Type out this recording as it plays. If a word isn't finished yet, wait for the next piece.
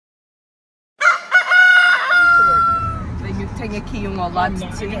tenho aqui latte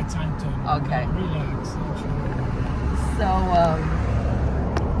tea. I got time to Okay. relax. So,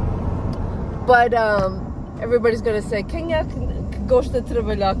 but everybody's gonna say, quem é que gosta de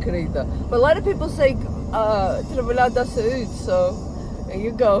trabalhar, querida? But a lot of people say, trabalhar dá saúde, so there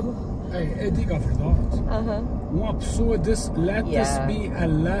you go. Hey, eu digo a verdade. Uma pessoa, let this be a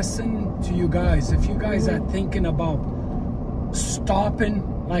lesson to you guys. If you guys are thinking about stopping,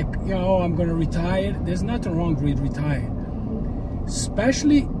 like, I'm gonna retire, there's nothing wrong with retire.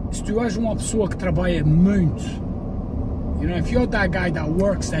 Especially se tu és uma pessoa que trabalha muito. You know, if you're that guy that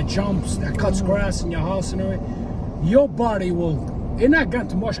works, that jumps, that cuts grass in your house and everything, your body will. You're not going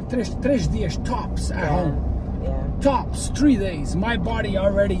to wash 3 dias tops at home. Yeah. Tops, 3 days. My body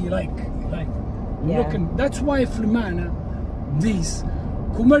already looking. That's why a Flemana diz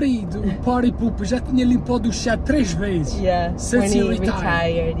que o marido, o party pooper, já tinha limpado o chá 3 vezes. Yeah. Since when he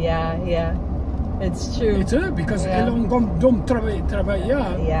retired. Yeah. It's true. It's because ele don't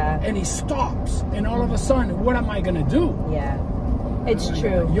trabalhar, and he stops, and all of a sudden, what am I gonna do? Yeah, it's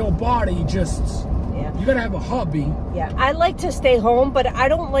true. Your body just, you gotta have a hobby. Yeah, I like to stay home, but I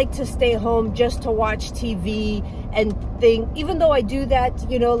don't like to stay home just to watch TV and think, even though I do that,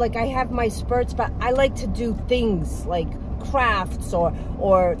 you know, like I have my spurts, but I like to do things like crafts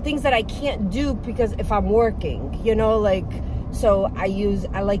or things that I can't do because if I'm working, you know, like, so I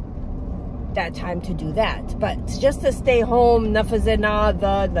like that time to do that, but just to stay home, not fazer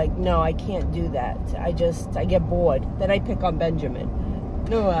nada, like, no, I can't do that. I get bored. Then I pick on Benjamin.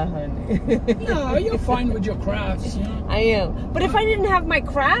 No, honey. No, you're fine with your crafts. You know? I am. But if I didn't have my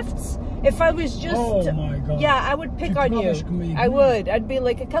crafts, if I was just, oh my God, yeah, I would pick on you. I would. I'd be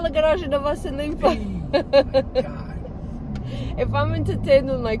like, aquela garagem não vai ser limpa. If I'm entertained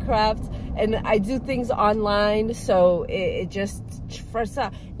with my crafts and I do things online, so it just,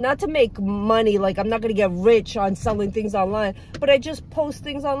 not to make money, like I'm not going to get rich on selling things online, but I just post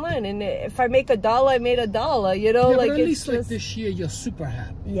things online, and if I make $1, I made $1, you know, like, but at it's least just, like this year you're super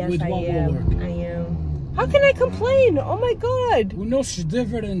happy. Yes, with I what am. we're working. I am. How can I complain? Oh my God. O nossos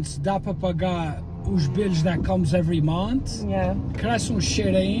dividends dá para pagar os bills that comes every month. Yeah. Cresce uns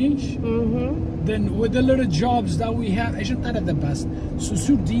cheirinhos. Then with the little jobs that we have, a gente era the best. So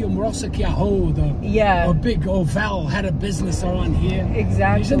se um dia morasse aqui a roda, or big Val had a business around here.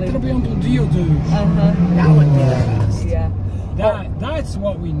 Exactly. A gente trabalhando dia ou dois. That would be the best. Yeah. That's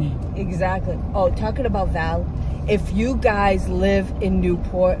what we need. Exactly. Oh, talking about Val, if you guys live in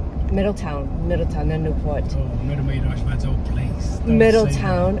Newport, Middletown, and Newport. Oh, Middletown's old place.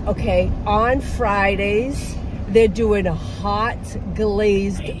 Middletown, okay. On Fridays, they're doing hot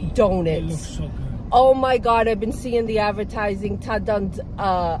glazed donuts. It looks so good. Oh my God, I've been seeing the advertising. Tadant,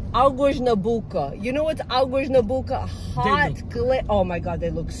 Algoz Nabuka. You know what's Algoz Nabuka? Hot glaze. Oh my God, they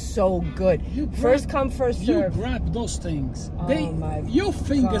look so good. First come, first serve. You grab those things. Oh your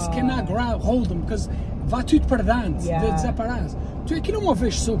fingers cannot hold them because vai tudo para dentro. Desaparece. Tu aquilo uma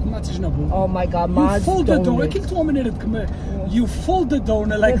vez só que matas na boca. Oh my God, you fold the donut. Aquilo é uma maneira de comer. You fold the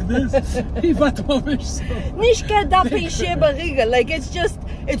donut like this e vai-te uma vez só. Nem sequer dá para encher a barriga. Like,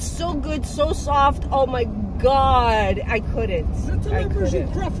 it's so good, so soft. Oh my God, I couldn't. I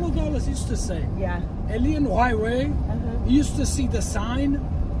couldn't. Waffle dollars used to say. Yeah. Ali on the highway, you used to see the sign.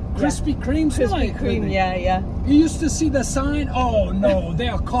 Krispy Kremes, Krispy Kreme, yeah. You used to see the sign. Oh no, they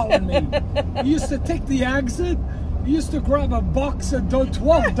are calling me. You used to take the exit. You used to grab a box of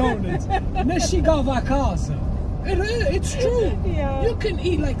 12 donuts, and then she got a casa. It's true. Yeah. You can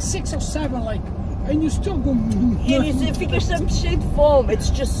eat like 6 or 7, like, and you still go. It fica some shit foam.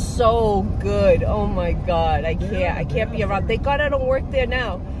 It's just so good. Oh my God, I can't be around. Thank God I don't work there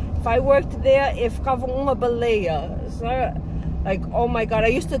now. If I worked there, ficava uma baleia. So, like, oh my God, I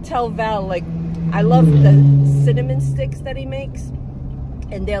used to tell Val, like, I love the cinnamon sticks that he makes,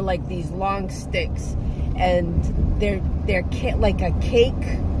 and they're like these long sticks, and they're like a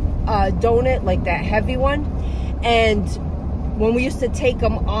cake donut, like that heavy one. And when we used to take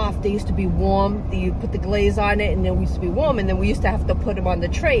them off, they used to be warm. You put the glaze on it, and then we used to be warm, and then we used to have to put them on the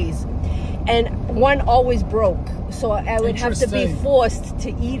trays. And one always broke, so I would have to be forced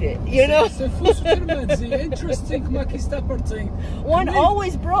to eat it, you know? Interesting como aqui está pertinho. One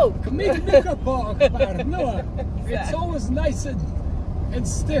always broke. Comigo nunca pode, no. It's always nice and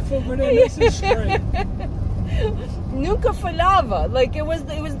stiff over there, nice and straight. Nunca falhava. Like, it was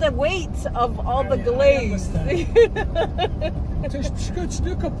the weight of all the glaze.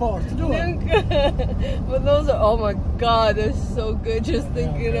 But those are, oh my God, they're so good just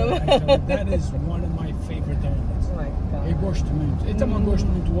thinking about. That is one of my favorite donuts. Oh my God. Eu gosto muito. Eu também gosto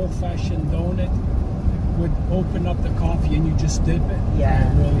muito old-fashioned donut. Would open up the coffee and you just dip it. Yeah.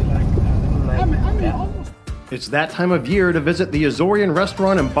 I really like that. I mean, almost. It's that time of year to visit the Azorean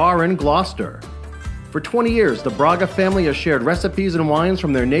Restaurant and Bar in Gloucester. For 20 years, the Braga family has shared recipes and wines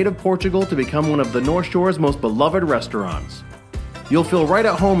from their native Portugal to become one of the North Shore's most beloved restaurants. You'll feel right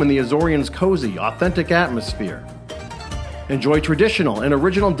at home in the Azorean's cozy, authentic atmosphere. Enjoy traditional and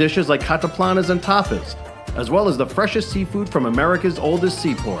original dishes like cataplanas and tapas, as well as the freshest seafood from America's oldest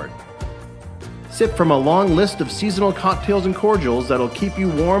seaport. Sip from a long list of seasonal cocktails and cordials that'll keep you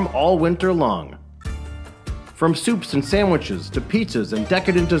warm all winter long. From soups and sandwiches to pizzas and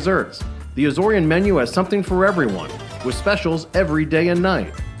decadent desserts, the Azorean menu has something for everyone, with specials every day and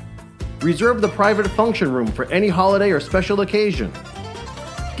night. Reserve the private function room for any holiday or special occasion.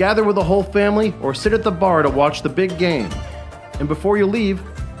 Gather with the whole family or sit at the bar to watch the big game. And before you leave,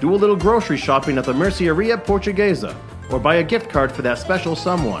 do a little grocery shopping at the Mercearia Portuguesa or buy a gift card for that special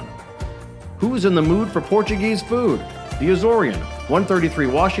someone. Who's in the mood for Portuguese food? The Azorean, 133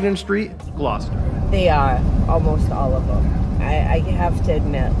 Washington Street, Gloucester. They are, almost all of them. I have to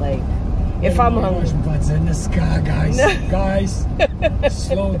admit, like, if I'm hungry. Butts in the sky, guys. Guys,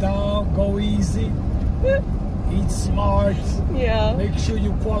 slow down, go easy, eat smart. Yeah. Make sure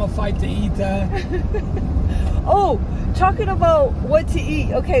you qualify to eat that. Oh, talking about what to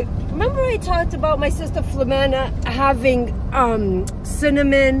eat. Okay, remember I talked about my sister Flamena having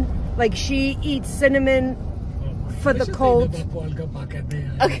cinnamon, like she eats cinnamon for the cold.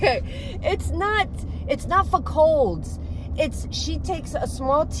 Okay, it's not for colds. She takes a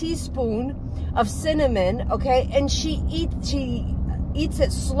small teaspoon of cinnamon, okay, and she eats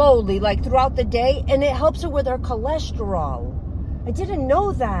it slowly, like throughout the day, and it helps her with her cholesterol. I didn't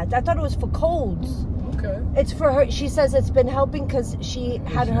know that. I thought it was for colds. Okay. It's for her. She says it's been helping because she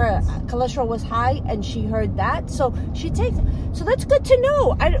had her cholesterol was high, and she heard that, so she takes. So that's good to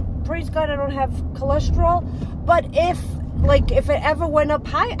know. Praise God, I don't have cholesterol, but if it ever went up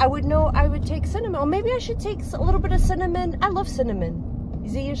high, I would know I would take cinnamon. Or maybe I should take a little bit of cinnamon. I love cinnamon.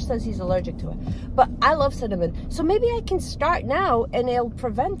 Zaire says he's allergic to it, but I love cinnamon. So maybe I can start now and it'll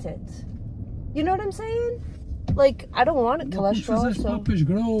prevent it. You know what I'm saying? Like, I don't want cholesterol, so...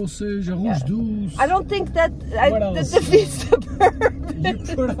 I don't think that defeats the purpose.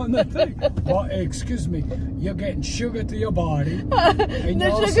 You put on the thing. Well, excuse me, you're getting sugar to your body. And the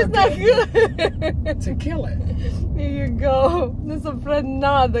sugar's not good. To kill it. Here you go. There's a friend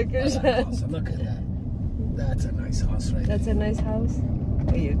nada. Look at that. That's a nice house right there. That's a nice house?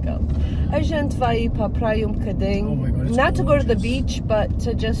 There you go. A gente vai para a praia bocadinho. Oh my God, not to go to the beach, but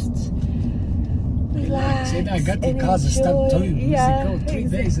to just... relax. I got the casa stuff too. Yeah. 3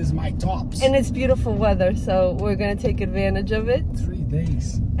 days is my tops. And it's beautiful weather, so we're going to take advantage of it. 3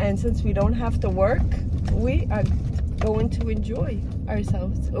 days. And since we don't have to work, we are going to enjoy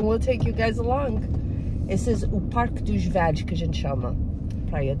ourselves. And we'll take you guys along. This is o Parque dos Veg, que a gente chama.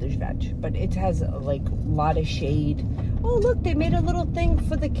 Praia dos Veg. But it has like a lot of shade. Oh, look, they made a little thing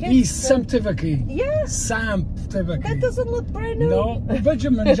for the kids. Samtivaki. Yeah. Samtivaki. That doesn't look brand new. No.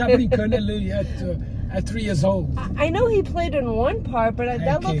 Benjamin Jabri Connelly at 3 years old. I know he played in one part, but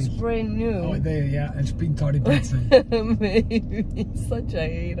that looks brand new. Oh, there, yeah. And spin tardy pizza. Maybe. He's such a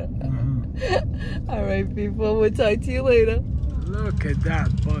hater. All right, people. We'll talk to you later. Look at that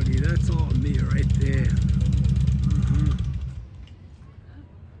buggy. That's all me right there.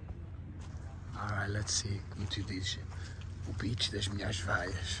 All right, let's see. Como tu dizes, o beach das mulheres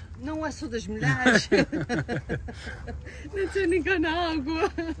velhas. Não é só das mulheres. Não tem ninguém na água.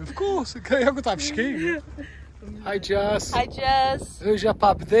 Of course, a água está fresquinha. Hi, Jess. Hi, Jess. Hoje é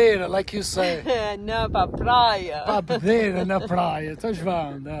para a bebedeira, like you say. Não, para a praia. Para a bebedeira na praia. Estás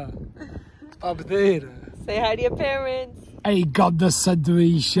vendo? Para a bebedeira. Say hi to your parents. Ei, God da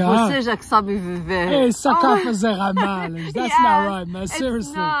sanduíche. Vocês é que sabem viver. Ei, só cá fazer ramalhas. That's not right, man.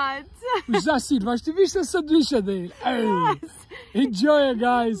 Seriously. Not. Mas já sim, mas tu viste a sanduíche dele? Hey, enjoy it,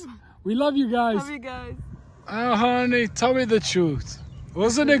 guys. We love you guys. Love you guys. Oh, honey, tell me the truth.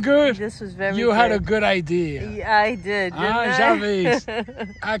 Wasn't it good? This was very good. You had a good idea. Yeah, I did, didn't I? Já viste.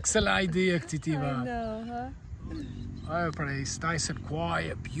 Excellent idea que tu tiveste. I know, huh? Oh, praise. Nice and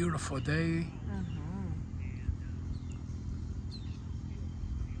quiet, beautiful day.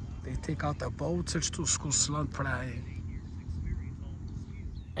 They take out the boats, eles estão esconcelando para aí.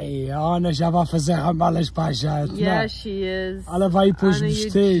 Ei, a Ana já vai fazer ramalas para a gente, Yeah, she is. Ela vai ir para os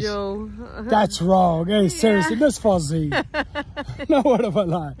vestes. That's wrong. Hey, seriously, não se faz isso. Não, ora vai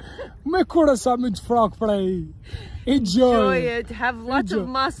lá. O meu coração é muito fraco para aí. Enjoy it. Have lots of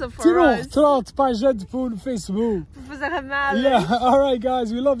massa for Tira us. retrato para a gente pôr no Facebook. Para fazer ramalas. Yeah, all right,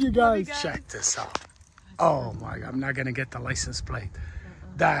 guys. We love you guys. Love you guys. Check this out. Oh, my God. I'm not going to get the license plate.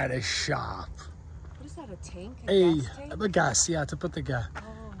 That is sharp. What is that, a tank? Hey, the gas, yeah, to put the gas.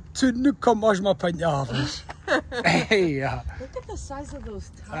 Tu nunca mais me apanhavas. Hey, look at the size of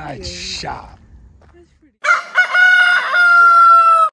those tires. sharp.